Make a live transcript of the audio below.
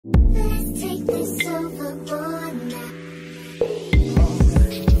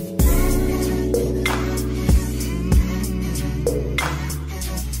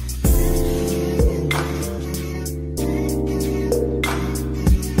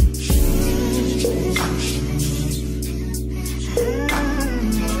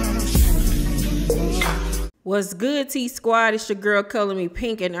What's good, T Squad? It's your girl Color Me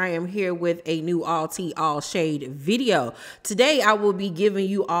Pynk, and I am here with a new all tea all shade video. Today I will be giving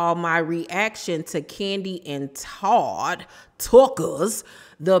you all my reaction to KANDI and TODD TUCKER'S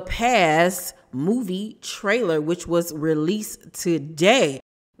The Past movie trailer, which was released today.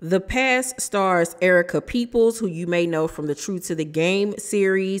 The Past stars Erica Peoples, who you may know from the True to the Game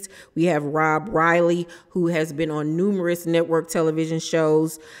series. We have Rob Riley, who has been on numerous network television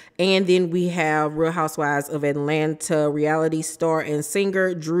shows. And then we have Real Housewives of Atlanta reality star and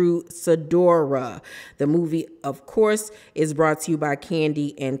singer Drew Sidora. The movie, of course, is brought to you by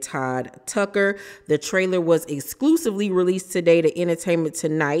KANDI and TODD Tucker. The trailer was exclusively released today to Entertainment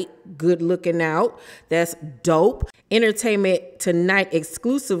Tonight. Good looking out. That's dope. Entertainment Tonight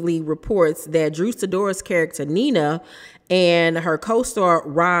exclusively reports that Drew Sidora's character Nina and her co-star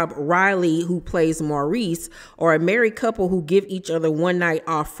Rob Riley, who plays Maurice, are a married couple who give each other one night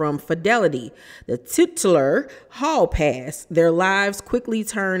off from fidelity. The titular hall pass. Their lives quickly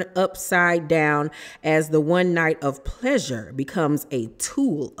turn upside down as the one night of pleasure becomes a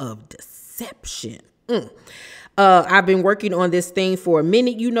tool of deception. I've been working on this thing for a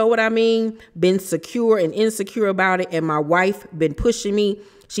minute, you know what I mean? Been secure and insecure about it, and my wife been pushing me.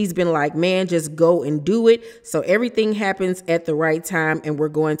 She's been like, man, just go and do it. So everything happens at the right time, and we're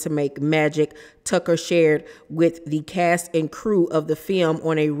going to make magic. Tucker shared with the cast and crew of the film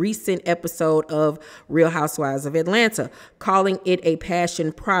on a recent episode of Real Housewives of Atlanta, calling it a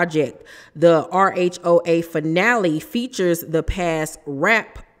passion project. The RHOA finale features the Past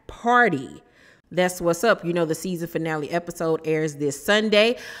rap party. That's what's up. You know, the season finale episode airs this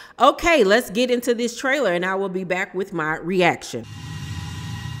Sunday. Okay, let's get into this trailer, and I will be back with my reaction.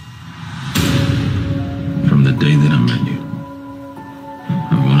 From the day that I met you,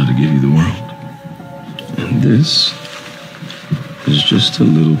 I wanted to give you the world. And this is just a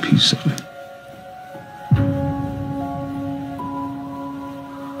little piece of it.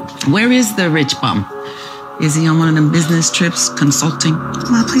 Where is the rich bum? Is he on one of them business trips, consulting?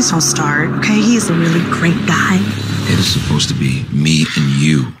 Ma, please don't start, okay? He's a really great guy. It is supposed to be me and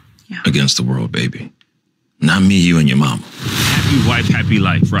you against the world, baby. Not me, you, and your mama. Happy wife, happy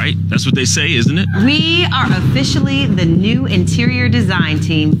life, right? That's what they say, isn't it? We are officially the new interior design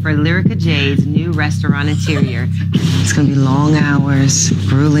team for Lyrica Jade's new restaurant interior. It's gonna be long hours,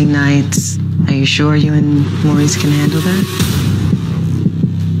 grueling nights. Are you sure you and Maurice can handle that?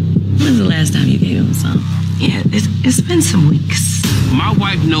 When's the last time you gave him some? Yeah, it's been some weeks. My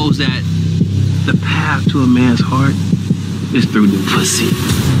wife knows that the path to a man's heart is through the pussy.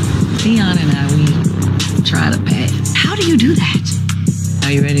 Leon and I, we try to pass. How do you do that?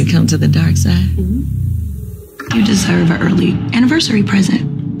 Are you ready to come to the dark side? You deserve an early anniversary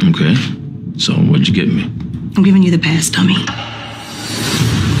present. Okay, so what'd you get me? I'm giving you the pass, dummy.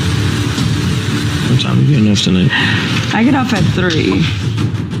 What time are you getting off tonight? I get off at 3.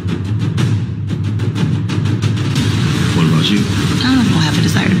 What about you? I don't have a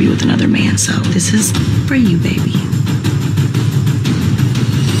desire to be with another man, so this is for you, baby.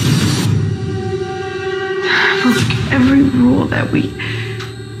 Look, every rule that we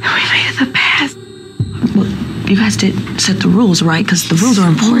made in the past. Well, you guys did set the rules, right? Because the rules are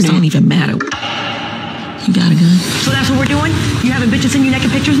important. Rules don't even matter. You got a gun? So that's what we're doing? You having bitches send you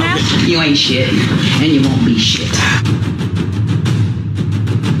naked pictures now? You ain't shit, and you won't be shit.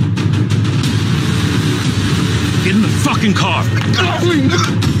 Get in the fucking car.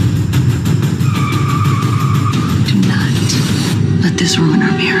 Do not let this ruin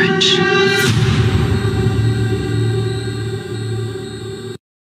our marriage.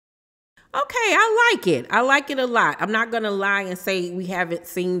 Okay, I like it. I like it a lot. I'm not going to lie and say we haven't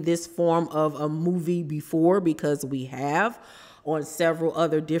seen this form of a movie before, because we have on several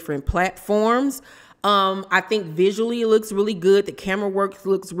other different platforms. I think visually it looks really good. The camera work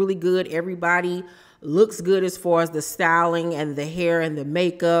looks really good. Everybody looks good as far as the styling and the hair and the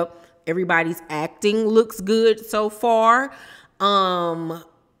makeup. Everybody's acting looks good so far.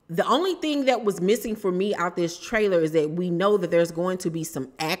 The only thing that was missing for me out this trailer is that we know that there's going to be some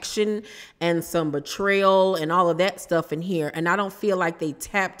action and some betrayal and all of that stuff in here. And I don't feel like they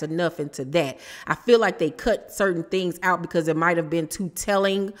tapped enough into that. I feel like they cut certain things out because it might have been too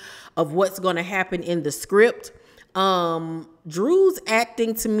telling of what's going to happen in the script. Drew's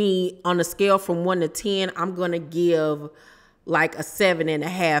acting, to me, on a scale from 1 to 10, I'm going to give like a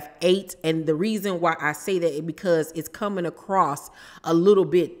 7.5, 8. And the reason why I say that is because it's coming across a little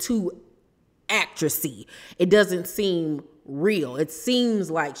bit too actressy. It doesn't seem real. It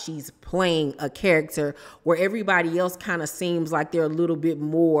seems like she's playing a character where everybody else kind of seems like they're a little bit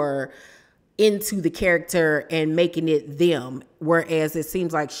more into the character and making it them, whereas it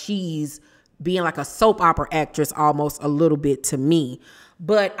seems like she's being like a soap opera actress almost a little bit to me.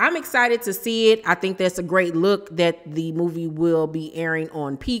 But I'm excited to see it. I think that's a great look that the movie will be airing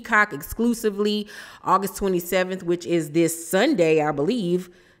on Peacock exclusively August 27th, which is this Sunday, I believe.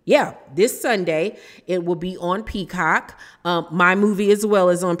 Yeah, this Sunday, it will be on Peacock. My movie as well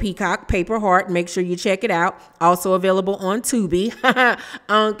is on Peacock, Paper Heart. Make sure you check it out. Also available on Tubi.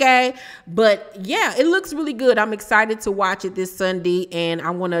 Okay. But yeah, it looks really good. I'm excited to watch it this Sunday, and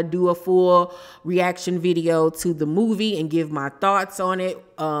I want to do a full reaction video to the movie and give my thoughts on it.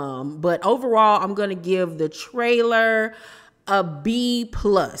 But overall, I'm going to give the trailer a B+.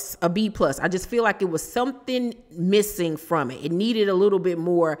 I just feel like it was something missing from it. It needed a little bit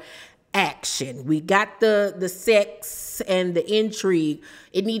more action. We got the sex and the intrigue.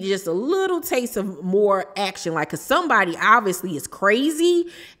 It needed just a little taste of more action. Like, 'cause somebody obviously is crazy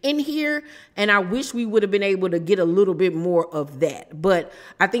in here, and I wish we would have been able to get a little bit more of that. But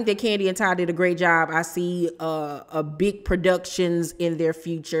I think that KANDI and TODD did a great job. I see a big productions in their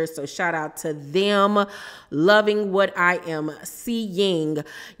future, so shout out to them. Loving what I am seeing.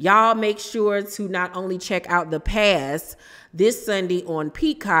 Y'all make sure to not only check out The Pass this Sunday on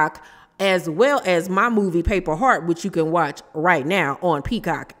Peacock, as well as my movie Paper Heart, which you can watch right now on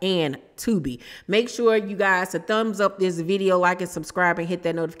Peacock and Tubi. Make sure you guys to thumbs up this video, like and subscribe, and hit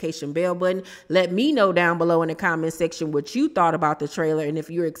that notification bell button. Let me know down below in the comment section what you thought about the trailer and if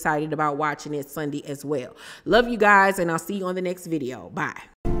you're excited about watching it Sunday as well. Love you guys, and I'll see you on the next video. Bye.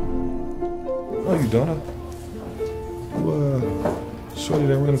 Oh, you daughter? Shorty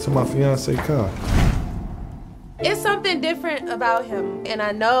that ran into my fiance car. It's something different about him, and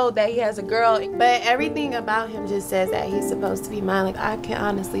I know that he has a girl, but everything about him just says that he's supposed to be mine. Like, I can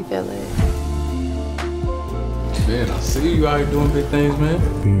honestly feel it. Man, I see you out here doing big things, man.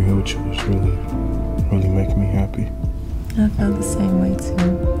 Being here with you was really making me happy. I felt the same way too.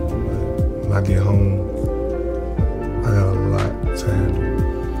 When I get home, I got a lot to handle.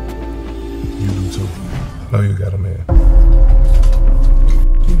 You do too. I know you got a man.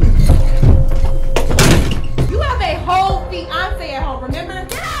 You have a whole fiance at home, remember?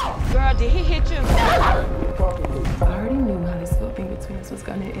 Girl, did he hit you? I already knew how this little thing between us was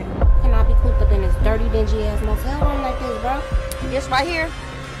gonna end. Can I be cooped up in this dirty, dingy ass motel room like this, bro? This right here,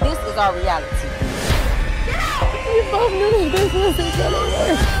 this is our reality. We both knew that this wasn't gonna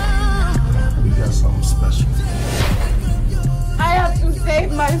work. We got something special. I have to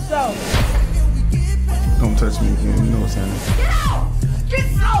save myself. Don't touch me again, you know what's happening. Get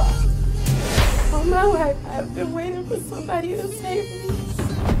out! All my life, I've been waiting for somebody to save me.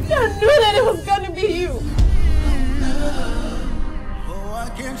 I knew that it was gonna be you. Oh, I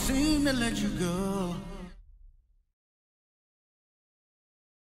can't seem to let you go.